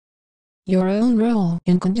your own role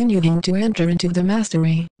in continuing to enter into the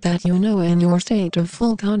mastery that you know in your state of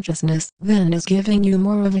full consciousness then is giving you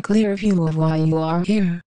more of a clear view of why you are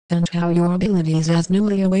here, and how your abilities as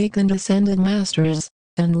newly awakened ascended masters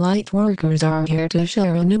and light workers are here to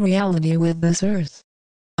share a new reality with this earth.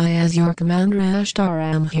 I as your Commander Ashtar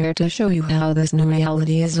am here to show you how this new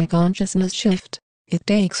reality is a consciousness shift. It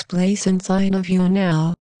takes place inside of you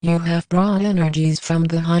now. You have brought energies from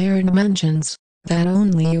the higher dimensions that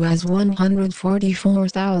only you as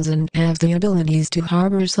 144,000 have the abilities to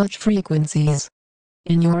harbor such frequencies.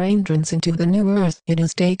 In your entrance into the new earth it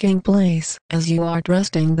is taking place as you are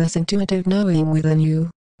trusting this intuitive knowing within you,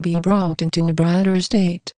 be brought into a brighter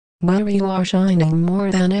state, where you are shining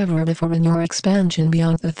more than ever before in your expansion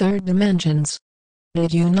beyond the third dimensions.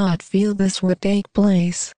 Did you not feel this would take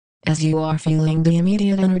place, as you are feeling the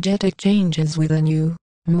immediate energetic changes within you,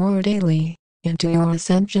 more daily, into your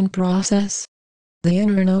ascension process? The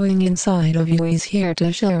inner knowing inside of you is here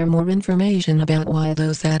to share more information about why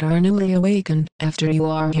those that are newly awakened after you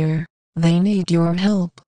are here, they need your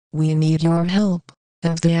help. We need your help,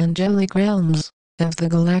 of the angelic realms, of the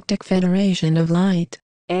Galactic Federation of Light,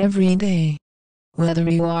 every day. Whether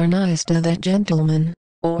you are nice to that gentleman,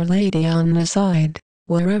 or lady on the side,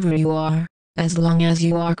 wherever you are, as long as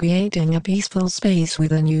you are creating a peaceful space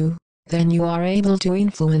within you, then you are able to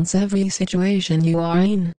influence every situation you are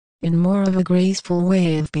in more of a graceful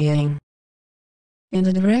way of being. In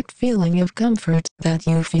a direct feeling of comfort that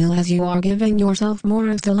you feel as you are giving yourself more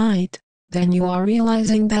of the light, then you are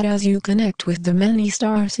realizing that as you connect with the many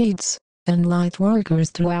star seeds and light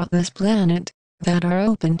workers throughout this planet that are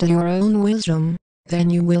open to your own wisdom,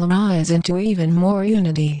 then you will rise into even more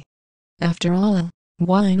unity. After all,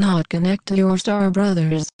 why not connect to your star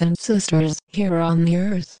brothers and sisters here on the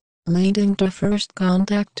earth, leading to first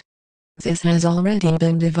contact? This has already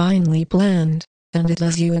been divinely planned, and it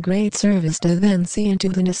does you a great service to then see into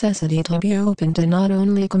the necessity to be open to not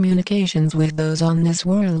only communications with those on this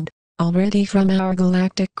world, already from our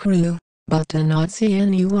galactic crew, but to not see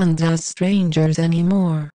anyone as strangers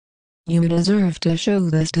anymore. You deserve to show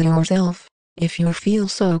this to yourself, if you feel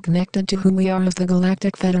so connected to who we are of the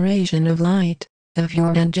Galactic Federation of Light, of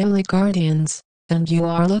your angelic guardians, and you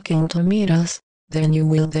are looking to meet us. Then you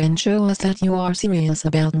will then show us that you are serious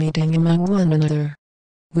about meeting among one another.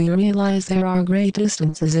 We realize there are great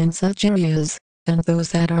distances in such areas, and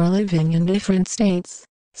those that are living in different states,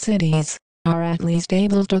 cities, are at least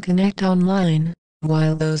able to connect online,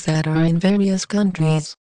 while those that are in various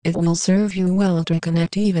countries, it will serve you well to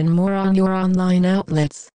connect even more on your online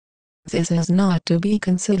outlets. This is not to be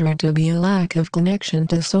considered to be a lack of connection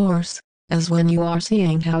to Source, as when you are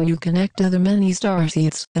seeing how you connect to the many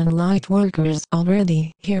starseeds and light workers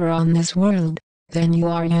already here on this world, then you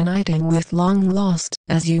are uniting with long lost,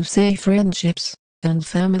 as you say, friendships and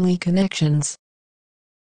family connections.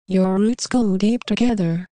 Your roots go deep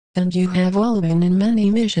together, and you have all been in many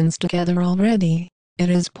missions together already. It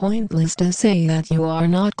is pointless to say that you are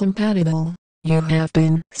not compatible. You have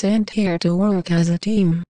been sent here to work as a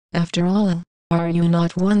team. After all, are you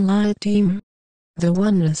not one light team? The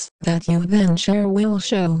oneness that you then share will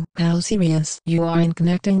show how serious you are in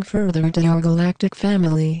connecting further to your galactic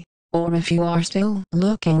family, or if you are still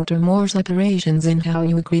looking to more separations in how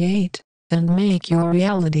you create and make your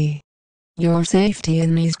reality. Your safety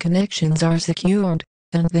in these connections are secured,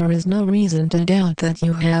 and there is no reason to doubt that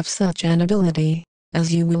you have such an ability,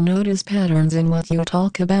 as you will notice patterns in what you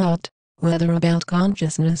talk about, whether about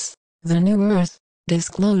consciousness, the new earth,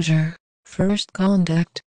 disclosure, first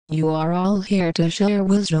contact. You are all here to share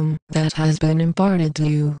wisdom that has been imparted to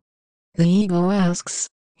you. The ego asks,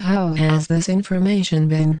 how has this information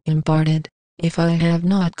been imparted, if I have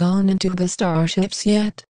not gone into the starships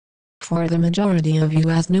yet? For the majority of you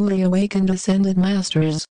as newly awakened ascended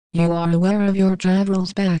masters, you are aware of your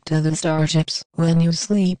travels back to the starships. When you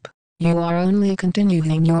sleep, you are only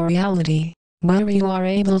continuing your reality, where you are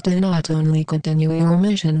able to not only continue your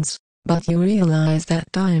missions, but you realize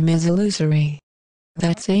that time is illusory.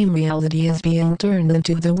 That same reality is being turned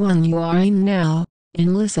into the one you are in now,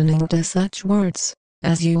 in listening to such words.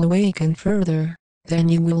 As you awaken further, then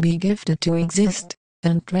you will be gifted to exist,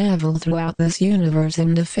 and travel throughout this universe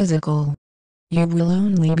in the physical. You will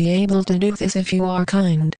only be able to do this if you are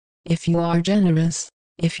kind, if you are generous,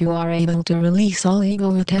 if you are able to release all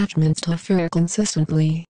ego attachments to fear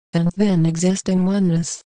consistently, and then exist in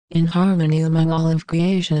oneness, in harmony among all of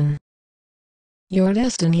creation. Your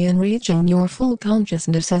destiny in reaching your full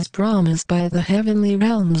consciousness is promised by the heavenly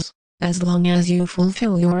realms, as long as you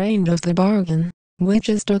fulfill your end of the bargain, which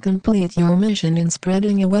is to complete your mission in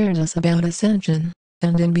spreading awareness about ascension,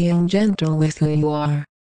 and in being gentle with who you are.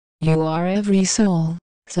 You are every soul,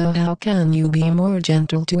 So how can you be more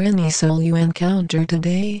gentle to any soul you encounter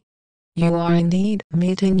today? You are indeed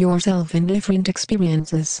meeting yourself in different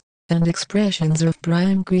experiences and expressions of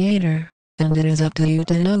Prime Creator, and it is up to you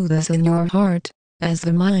to know this in your heart, as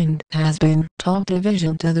the mind has been taught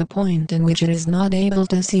division to the point in which it is not able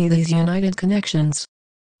to see these united connections.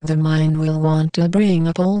 The mind will want to bring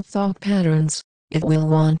up old thought patterns. It will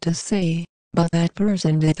want to say, but that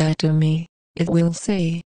person did that to me. It will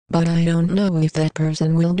say, but I don't know if that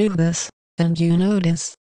person will do this, and you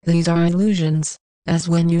notice, these are illusions, as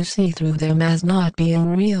when you see through them as not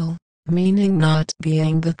being real, meaning not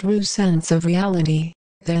being the true sense of reality,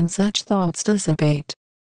 then such thoughts dissipate.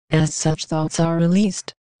 As such thoughts are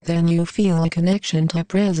released, then you feel a connection to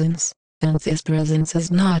presence, and this presence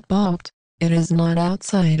is not bought. It is not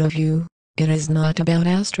outside of you. It is not about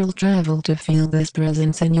astral travel to feel this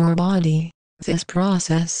presence in your body. This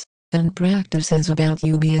process and practice is about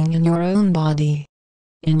you being in your own body.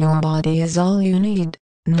 In your body is all you need,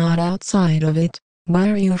 not outside of it,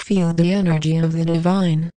 where you feel the energy of the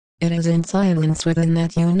divine. It is in silence within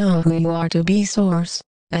that you know who you are to be source.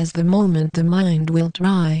 As the moment the mind will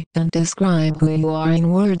try and describe who you are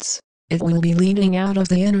in words, it will be leading out of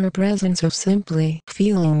the inner presence of simply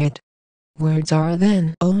feeling it. Words are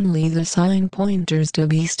then only the sign pointers to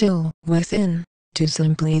be still within, to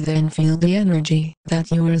simply then feel the energy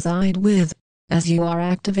that you reside with, as you are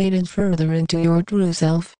activated further into your true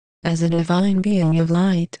self, as a divine being of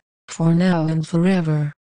light, for now and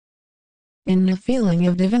forever. In the feeling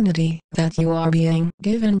of divinity that you are being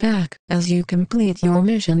given back as you complete your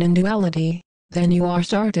mission in duality, then you are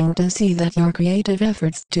starting to see that your creative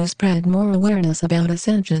efforts to spread more awareness about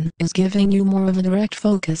ascension is giving you more of a direct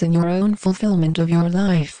focus in your own fulfillment of your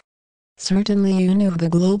life. Certainly you knew the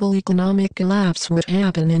global economic collapse would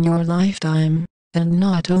happen in your lifetime, and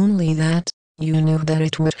not only that, you knew that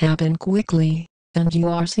it would happen quickly, and you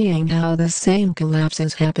are seeing how the same collapse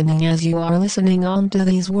is happening as you are listening on to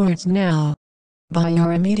these words now. By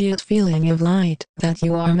your immediate feeling of light that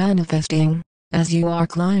you are manifesting, as you are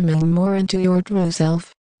climbing more into your true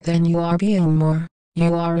self, then you are being more,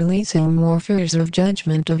 you are releasing more fears of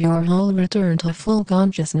judgment of your whole return to full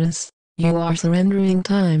consciousness, you are surrendering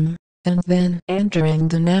time, and then entering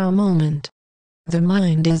the now moment. The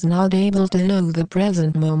mind is not able to know the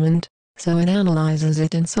present moment, so it analyzes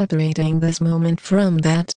it in separating this moment from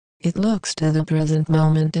that. It looks to the present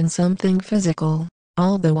moment in something physical,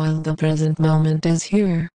 all the while the present moment is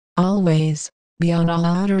here, always, beyond all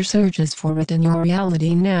outer searches for it in your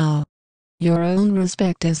reality now. Your own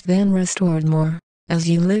respect is then restored more, as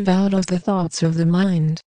you live out of the thoughts of the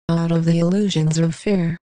mind, out of the illusions of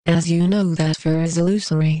fear, as you know that fear is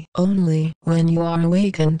illusory only when you are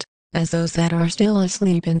awakened, as those that are still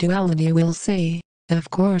asleep in duality will say, of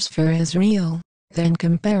course fear is real, then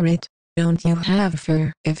compare it, don't you have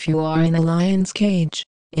fear if you are in a lion's cage,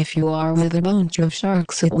 if you are with a bunch of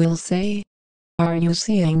sharks it will say. Are you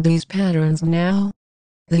seeing these patterns now?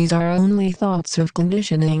 These are only thoughts of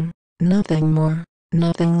conditioning, nothing more,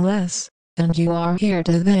 nothing less, and you are here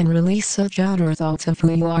to then release such outer thoughts of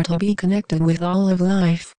who you are to be connected with all of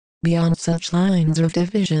life, beyond such lines of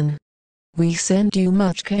division. We send you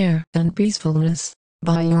much care and peacefulness,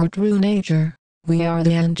 by your true nature. We are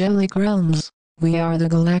the angelic realms, we are the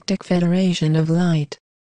Galactic Federation of Light.